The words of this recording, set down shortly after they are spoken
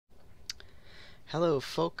Hello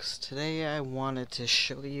folks, today I wanted to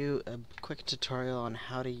show you a quick tutorial on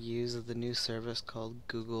how to use the new service called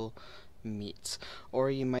Google Meets,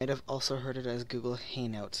 or you might have also heard it as Google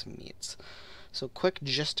Hangouts Meets. So quick,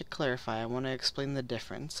 just to clarify, I want to explain the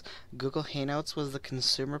difference. Google Hangouts was the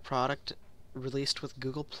consumer product released with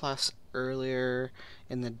Google Plus earlier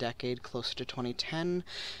in the decade, closer to 2010.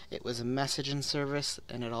 It was a messaging service,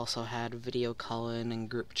 and it also had video calling and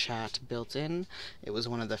group chat built in. It was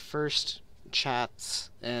one of the first chats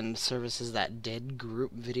and services that did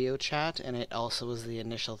group video chat, and it also was the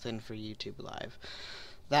initial thing for YouTube Live.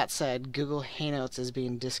 That said, Google Hangouts is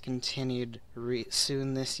being discontinued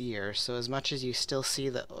soon this year, so as much as you still see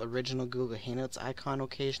the original Google Hangouts icon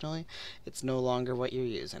occasionally, it's no longer what you're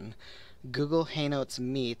using. Google Hangouts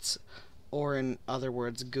Meets, or in other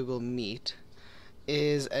words, Google Meet,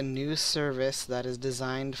 is a new service that is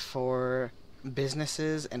designed for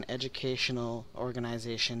businesses and educational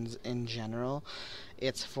organizations in general.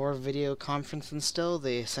 It's for video conferencing still.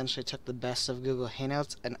 They essentially took the best of Google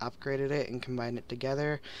Hangouts and upgraded it and combined it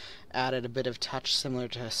together, added a bit of touch similar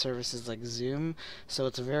to services like Zoom, so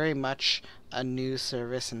it's very much a new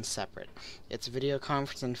service and separate. It's video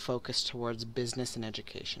conferencing focused towards business and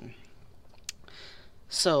education.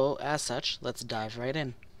 So, as such, let's dive right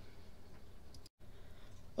in.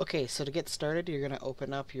 Okay, so to get started, you're going to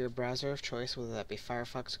open up your browser of choice, whether that be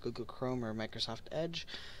Firefox, Google Chrome, or Microsoft Edge.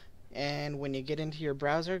 And when you get into your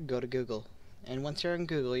browser, go to Google. And once you're in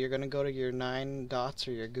Google, you're going to go to your 9 dots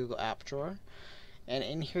or your Google app drawer. And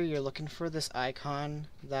in here, you're looking for this icon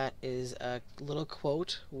that is a little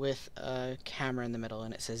quote with a camera in the middle,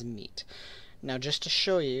 and it says Meet. Now, just to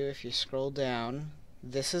show you, if you scroll down,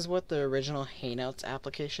 this is what the original Hangouts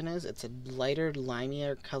application is. It's a lighter,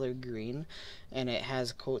 limier colored green, and it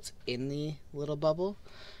has quotes in the little bubble.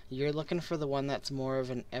 You're looking for the one that's more of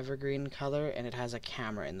an evergreen color, and it has a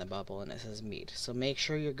camera in the bubble, and it says Meet. So make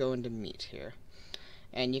sure you're going to Meet here.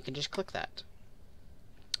 And you can just click that.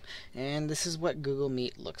 And this is what Google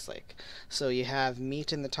Meet looks like. So you have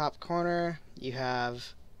Meet in the top corner, you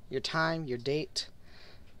have your time, your date,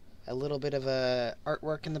 a little bit of a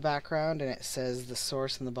artwork in the background, and it says the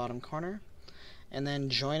source in the bottom corner, and then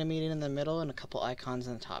join a meeting in the middle and a couple icons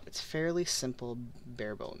on the top. It's fairly simple,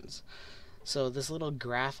 bare bones. So this little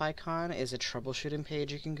graph icon is a troubleshooting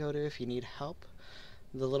page you can go to if you need help.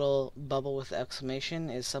 The little bubble with the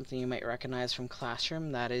exclamation is something you might recognize from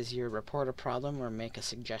Classroom. That is your report a problem or make a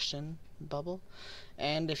suggestion bubble.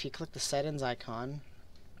 And if you click the settings icon,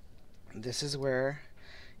 this is where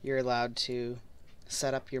you're allowed to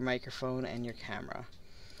set up your microphone and your camera.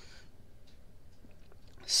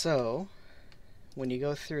 So when you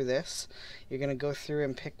go through this, you're going to go through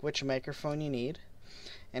and pick which microphone you need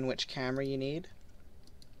and which camera you need,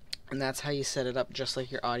 and that's how you set it up, just like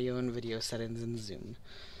your audio and video settings in Zoom.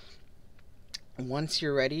 Once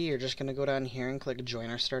you're ready, you're just going to go down here and click Join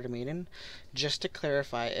or Start a Meeting. Just to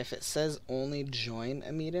clarify, if it says only Join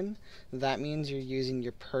a Meeting, that means you're using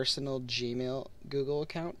your personal Gmail Google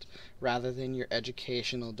account rather than your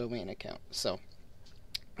educational domain account. So,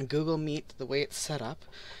 Google Meet, the way it's set up,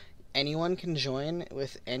 anyone can join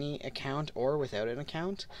with any account or without an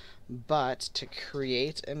account, but to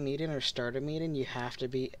create a meeting or start a meeting, you have to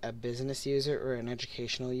be a business user or an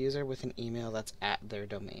educational user with an email that's at their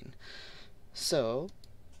domain. So,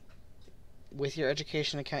 with your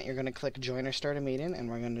education account, you're going to click Join or Start a Meeting, and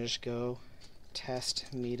we're going to just go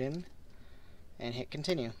Test Meeting and hit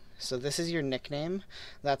Continue. So this is your nickname.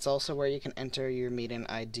 That's also where you can enter your meeting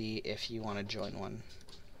ID if you want to join one.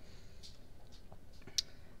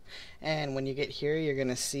 And when you get here, you're going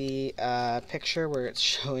to see a picture where it's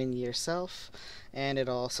showing yourself, and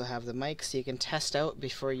it'll also have the mic, so you can test out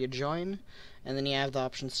before you join, and then you have the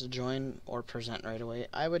options to join or present right away.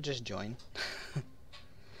 I would just join.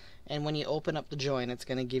 And when you open up the join, it's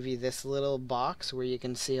going to give you this little box where you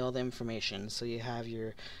can see all the information. So you have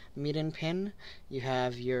your meeting pin, you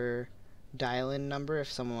have your dial-in number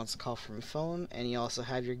if someone wants to call from a phone, and you also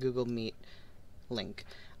have your Google Meet link.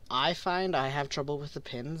 I find I have trouble with the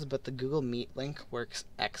pins, but the Google Meet link works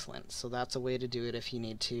excellent. So that's a way to do it if you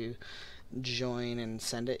need to join and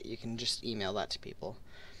send it. You can just email that to people.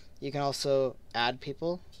 You can also add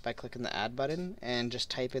people by clicking the add button and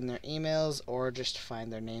just type in their emails or just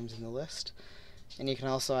find their names in the list. And you can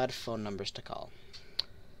also add phone numbers to call.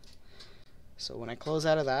 So when I close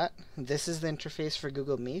out of that, this is the interface for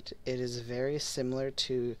Google Meet. It is very similar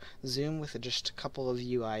to Zoom with just a couple of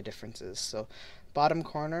UI differences. So bottom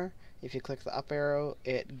corner, if you click the up arrow,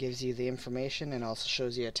 it gives you the information and also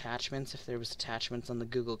shows you attachments if there was attachments on the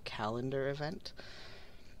Google Calendar event.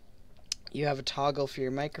 You have a toggle for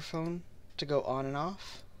your microphone to go on and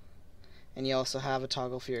off, and you also have a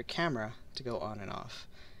toggle for your camera to go on and off.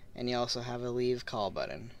 And you also have a leave call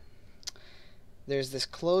button. There's this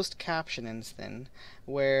closed captioning thing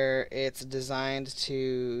where it's designed to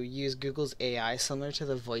use Google's AI similar to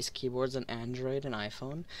the voice keyboards on Android and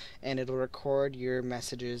iPhone, and it'll record your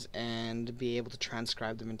messages and be able to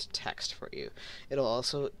transcribe them into text for you. It'll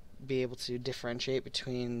also be able to differentiate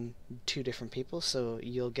between two different people, so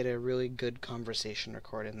you'll get a really good conversation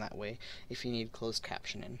recorded in that way if you need closed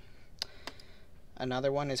captioning.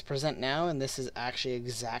 Another one is Present Now, and this is actually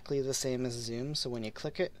exactly the same as Zoom, so when you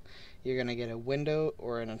click it, you're going to get a window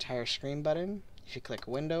or an entire screen button. If you click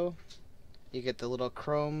Window, you get the little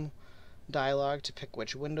Chrome dialog to pick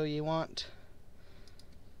which window you want.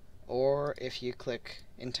 Or if you click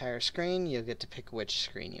Entire Screen, you'll get to pick which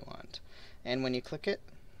screen you want. And when you click it,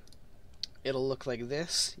 it'll look like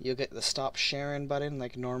this. You'll get the Stop Sharing button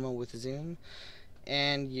like normal with Zoom,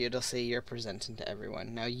 and it'll say you're presenting to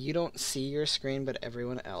everyone. Now you don't see your screen, but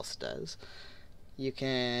everyone else does. You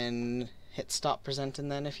can hit Stop Presenting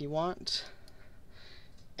then if you want.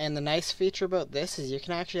 And the nice feature about this is you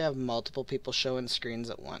can actually have multiple people showing screens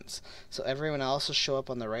at once. So everyone else will show up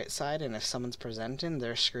on the right side, and if someone's presenting,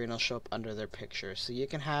 their screen will show up under their picture. So you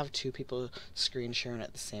can have two people screen sharing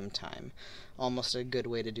at the same time. Almost a good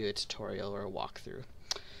way to do a tutorial or a walkthrough.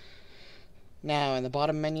 Now in the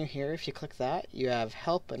bottom menu here, if you click that, you have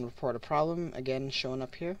Help and Report a Problem, again showing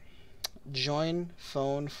up here. Join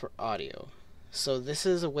Phone for Audio. So this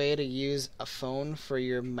is a way to use a phone for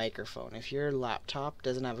your microphone. If your laptop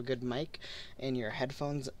doesn't have a good mic and your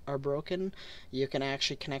headphones are broken, you can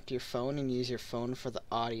actually connect your phone and use your phone for the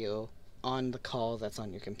audio on the call that's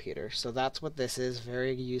on your computer. So that's what this is,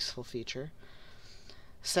 very useful feature.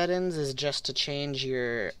 Settings is just to change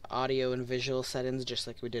your audio and visual settings just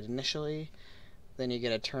like we did initially. Then you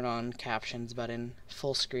get a turn on captions button,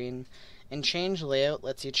 full screen. And change layout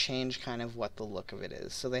lets you change kind of what the look of it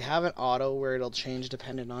is. So they have an auto where it'll change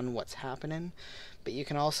depending on what's happening, but you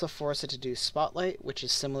can also force it to do spotlight, which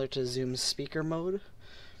is similar to Zoom's speaker mode.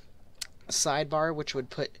 Sidebar, which would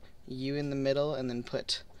put you in the middle and then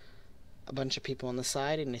put a bunch of people on the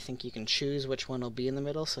side, and I think you can choose which one will be in the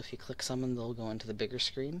middle, so if you click someone they'll go into the bigger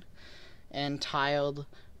screen. And tiled,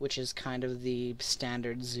 which is kind of the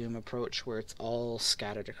standard Zoom approach where it's all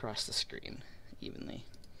scattered across the screen evenly.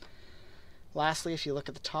 Lastly, if you look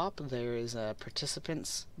at the top, there is a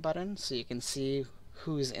participants button, so you can see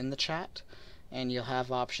who's in the chat, and you'll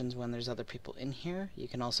have options when there's other people in here. You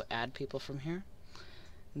can also add people from here.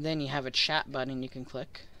 And then you have a chat button you can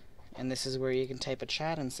click, and this is where you can type a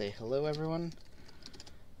chat and say hello everyone,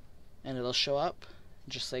 and it'll show up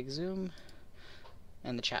just like Zoom,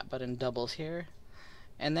 and the chat button doubles here.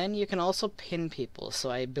 And then you can also pin people,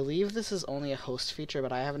 so I believe this is only a host feature,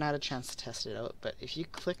 but I haven't had a chance to test it out. But if you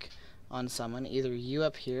click on someone, either you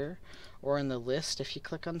up here or in the list, if you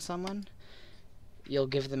click on someone, you'll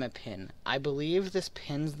give them a pin. I believe this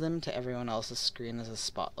pins them to everyone else's screen as a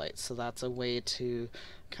spotlight, so that's a way to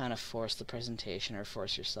kind of force the presentation or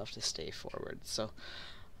force yourself to stay forward. So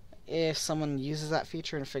if someone uses that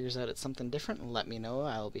feature and figures out it's something different, let me know.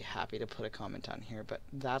 I'll be happy to put a comment on here, but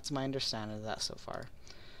that's my understanding of that so far.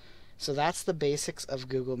 So that's the basics of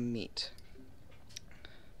Google Meet.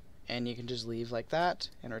 And you can just leave like that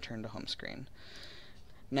and return to home screen.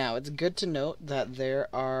 Now, it's good to note that there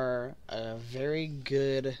are a very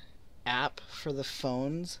good app for the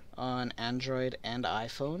phones on Android and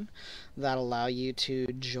iPhone that allow you to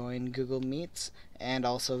join Google Meets and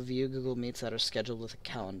also view Google Meets that are scheduled with a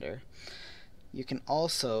calendar. You can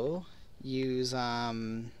also use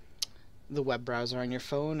the web browser on your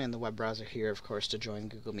phone and the web browser here, of course, to join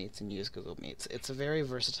Google Meets and use Google Meets. It's very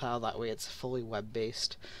versatile that way. It's fully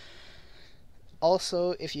web-based.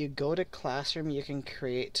 Also, if you go to Classroom, you can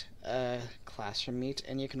create a Classroom Meet,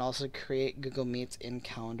 and you can also create Google Meets in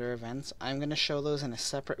calendar events. I'm going to show those in a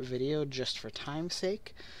separate video just for time's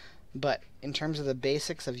sake, but in terms of the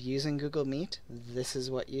basics of using Google Meet, this is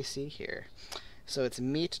what you see here. So it's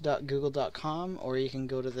meet.google.com, or you can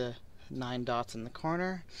go to the 9 dots in the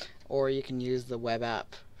corner, or you can use the web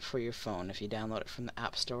app for your phone if you download it from the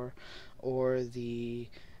App Store or the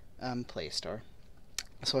Play Store.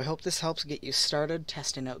 So I hope this helps get you started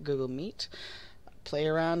testing out Google Meet. Play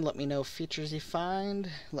around, let me know features you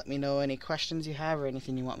find, let me know any questions you have or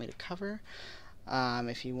anything you want me to cover.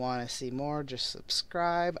 If you want to see more, just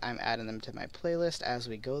subscribe. I'm adding them to my playlist as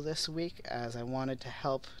we go this week, as I wanted to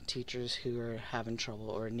help teachers who are having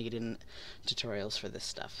trouble or needing tutorials for this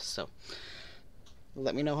stuff. So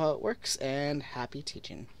let me know how it works, and happy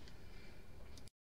teaching.